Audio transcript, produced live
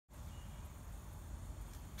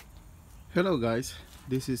Hello guys,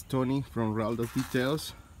 this is Tony from Kranzle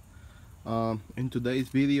Details. In today's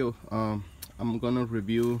video I'm gonna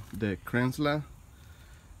review the Kranzle.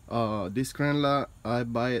 This Kranzle I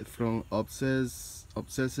buy it from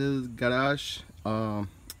Obsessive Garage,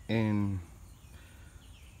 and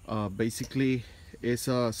basically it's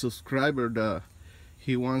a subscriber that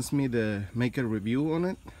he wants me to make a review on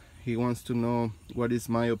it. He wants to know what is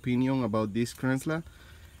my opinion about this Kranzle,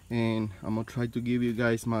 and I'm gonna try to give you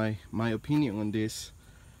guys my opinion on this.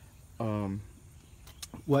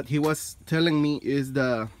 What he was telling me is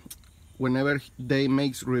that whenever they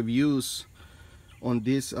makes reviews on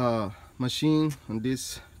this machine, on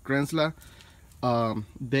this Kranzle,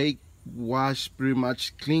 they wash pretty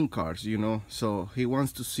much clean cars, you know. So he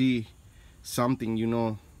wants to see something, you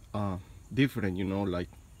know, different, you know, like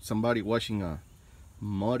somebody washing a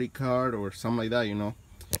muddy car or something like that, you know.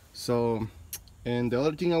 So, and the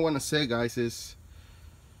other thing I want to say, guys, is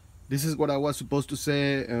this is what I was supposed to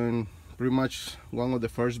say, and pretty much one of the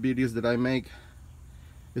first videos that I make.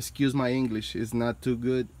 Excuse my English, it's not too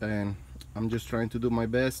good, and I'm just trying to do my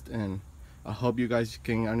best, and I hope you guys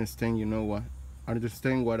can understand, you know, what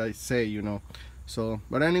I say, you know. So,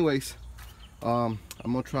 but anyways, I'm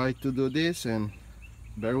gonna try to do this, and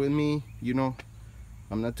bear with me, you know.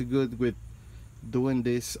 I'm not too good with doing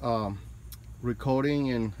this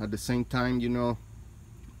recording and at the same time, you know,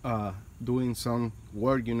 doing some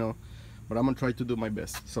work, you know, but I'm gonna try to do my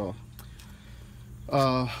best. So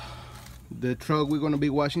the truck we're gonna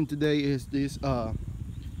be washing today is this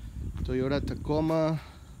Toyota Tacoma,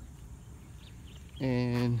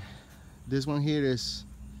 and this one here is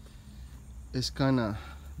kind of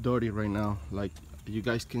dirty right now, like you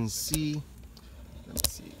guys can see. Let me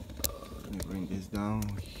see, let me bring this down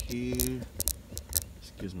here.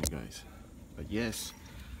 Excuse me guys, but yes,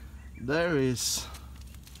 there is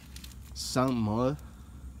some mud.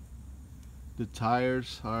 The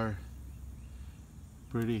tires are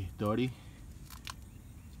pretty dirty,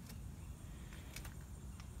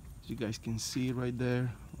 as you guys can see right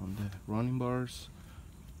there on the running bars.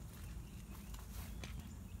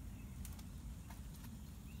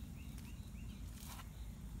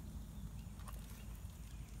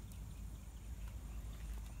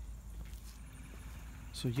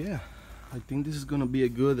 So yeah, I think this is gonna be a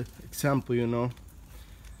good example, you know.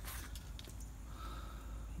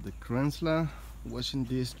 The Kranzle washing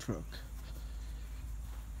this truck.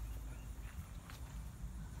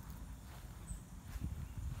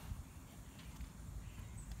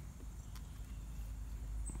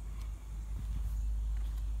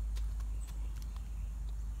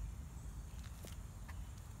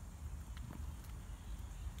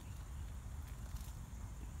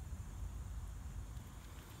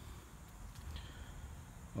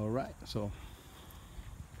 All right, so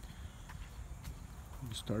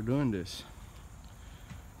we start doing this.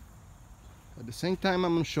 At the same time,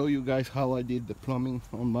 I'm gonna show you guys how I did the plumbing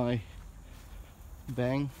on my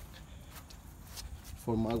van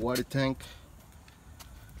for my water tank.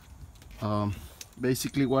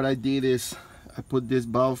 Basically what I did is I put this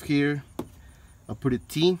valve here, I put a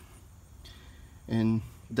T, and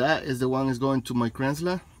that is the one is going to my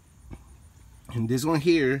Kranzle, and this one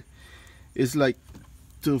here is like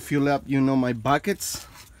to fill up, you know, my buckets,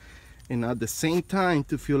 and at the same time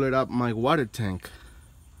to fill it up my water tank.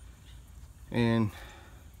 And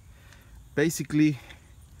basically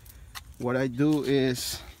what I do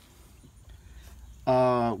is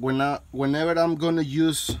whenever I'm gonna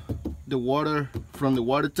use the water from the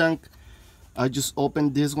water tank, I just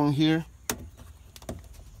open this one here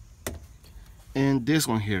and this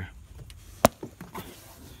one here,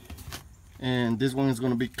 and this one is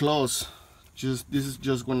gonna be closed. This is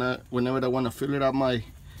just whenever I want to fill it up my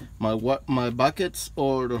buckets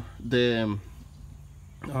or the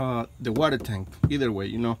water tank, either way,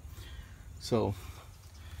 you know. So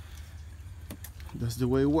that's the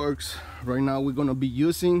way it works. Right now we're gonna be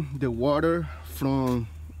using the water from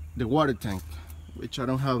the water tank, which I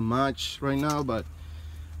don't have much right now, but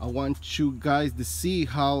I want you guys to see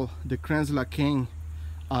how the Kranzle can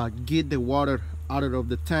get the water out of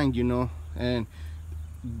the tank, you know. And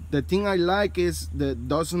the thing I like is that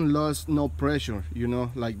doesn't lose no pressure, you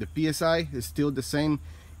know, like the PSI is still the same,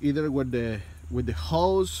 either with the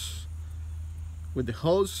hose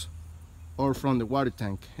or from the water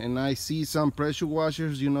tank. And I see some pressure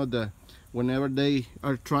washers, you know, that whenever they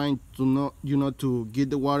are trying to know, you know, to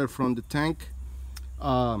get the water from the tank,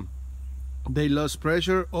 they lose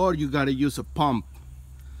pressure, or you gotta use a pump.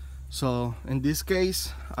 So in this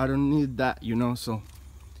case I don't need that, you know. So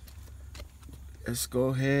let's go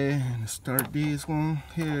ahead and start this one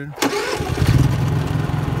here.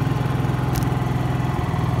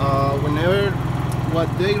 whenever, what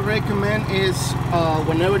they recommend is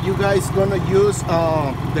whenever you guys gonna use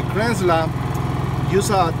the Kranzle, use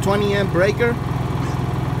a 20 amp breaker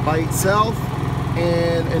by itself.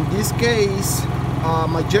 And in this case,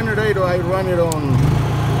 my generator, I run it on,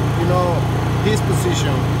 you know, this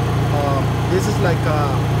position. This is like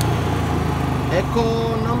a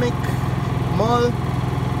economic mode,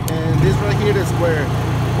 and this right here is where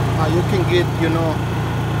you can get, you know,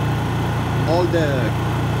 all the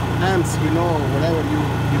amps, you know, whatever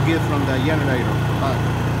you get from the generator.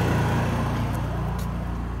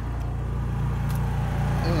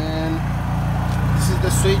 And this is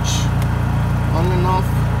the switch on and off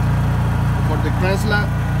for the Kranzle.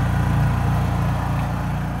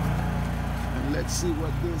 And let's see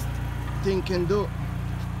what this thing can do.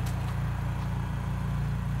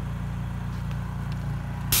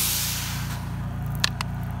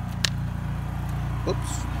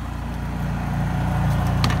 Oops.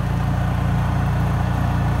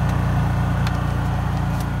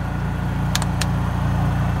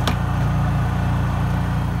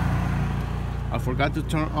 I forgot to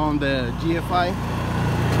turn on the GFI.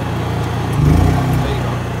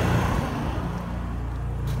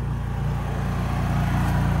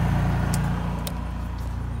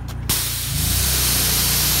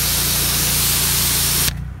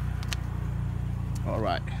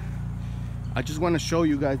 Alright. I just want to show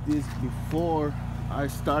you guys this before I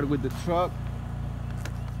start with the truck.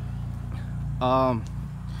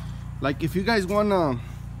 Like if you guys wanna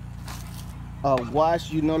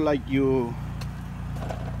wash, you know,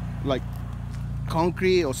 like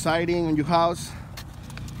concrete or siding on your house,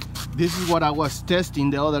 this is what I was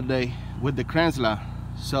testing the other day with the Kranzle.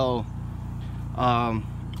 So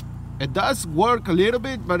it does work a little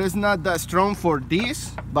bit, but it's not that strong for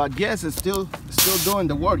this. But yes, it's still doing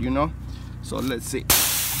the work, you know. So let's see.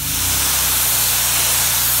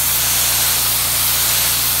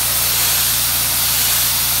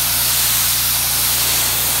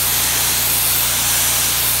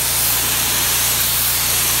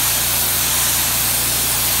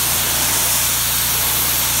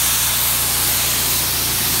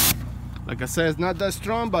 Like I said, it's not that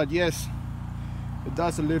strong, but yes, it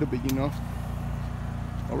does a little bit, you know.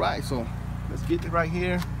 All right, so let's get it right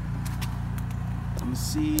here. Let me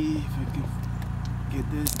see if I can get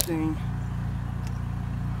this thing.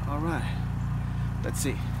 All right, let's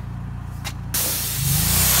see.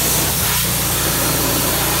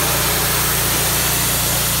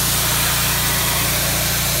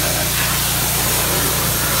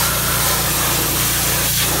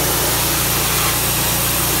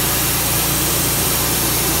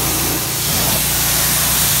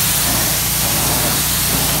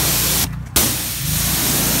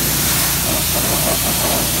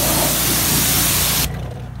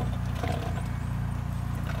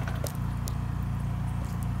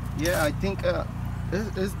 Yeah, I think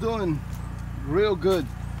it's doing real good.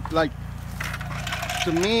 Like,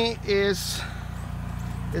 to me, is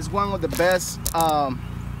one of the best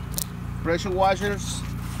pressure washers,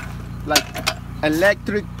 like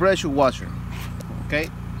electric pressure washer. Okay,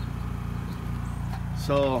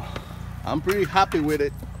 so I'm pretty happy with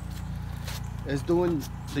it. It's doing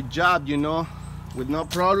the job, you know, with no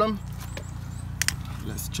problem.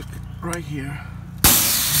 Let's check it right here.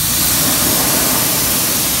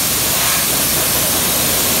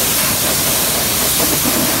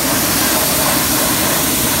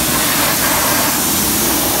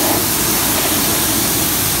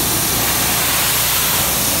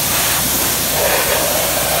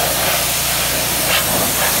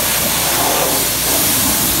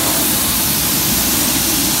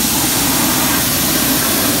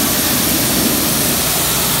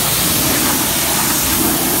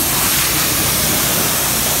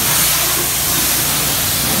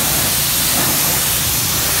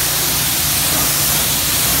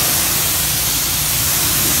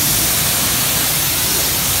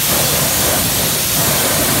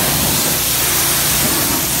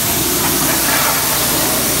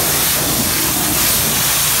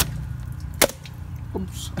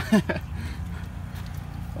 Oops.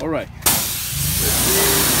 All right.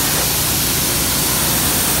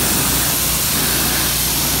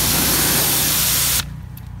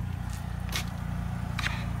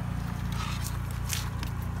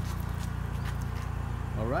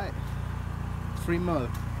 All right. Free mud.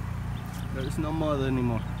 There is no mud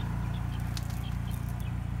anymore.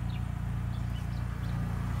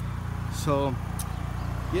 So,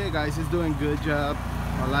 yeah, guys, it's doing a good job.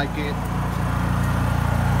 I like it.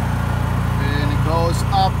 Goes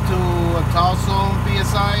up to 1,000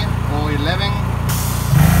 psi or 11.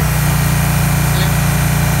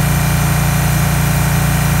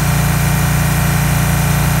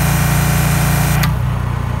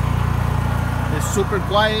 super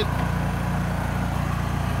quiet,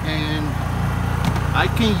 and I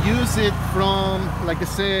can use it from, like I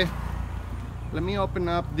said, let me open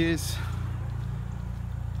up this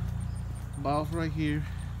valve right here.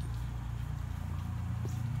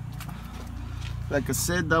 Like I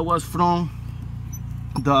said, that was from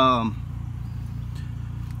the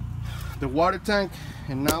water tank,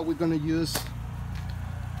 and now we're gonna use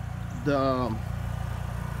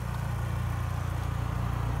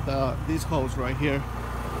this hose right here.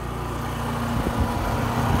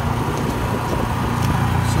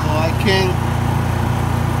 So I can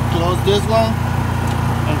close this one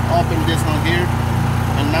and open this one here,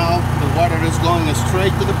 and now the water is going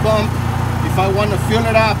straight to the pump. If I want to fill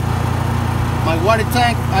it up, my water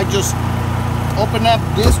tank, I just open up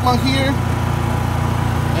this one here,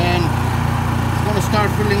 and it's gonna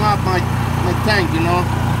start filling up my tank, you know.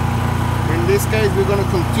 In this case, we're gonna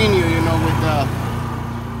continue, you know, with the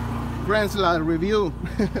Kranzle review.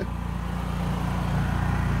 As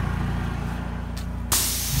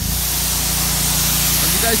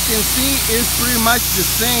you guys can see, it's pretty much the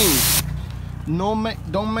same.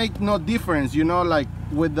 Don't make no difference, you know, like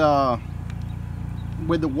with the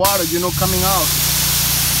water, you know, coming out.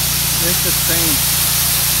 It's the same.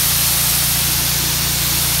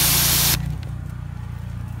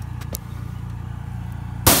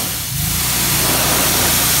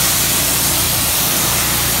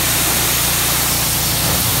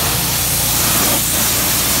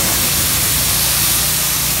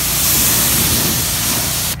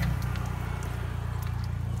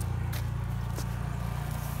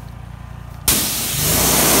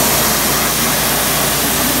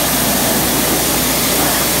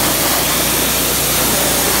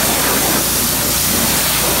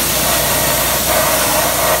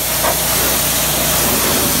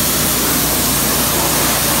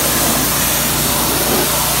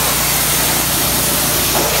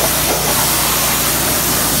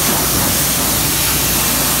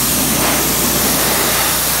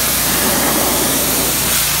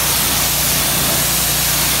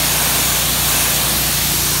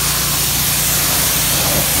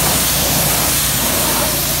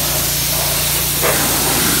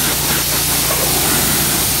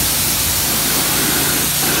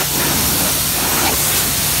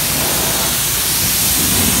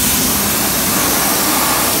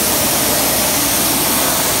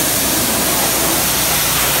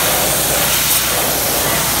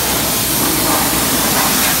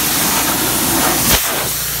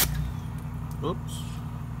 Oops.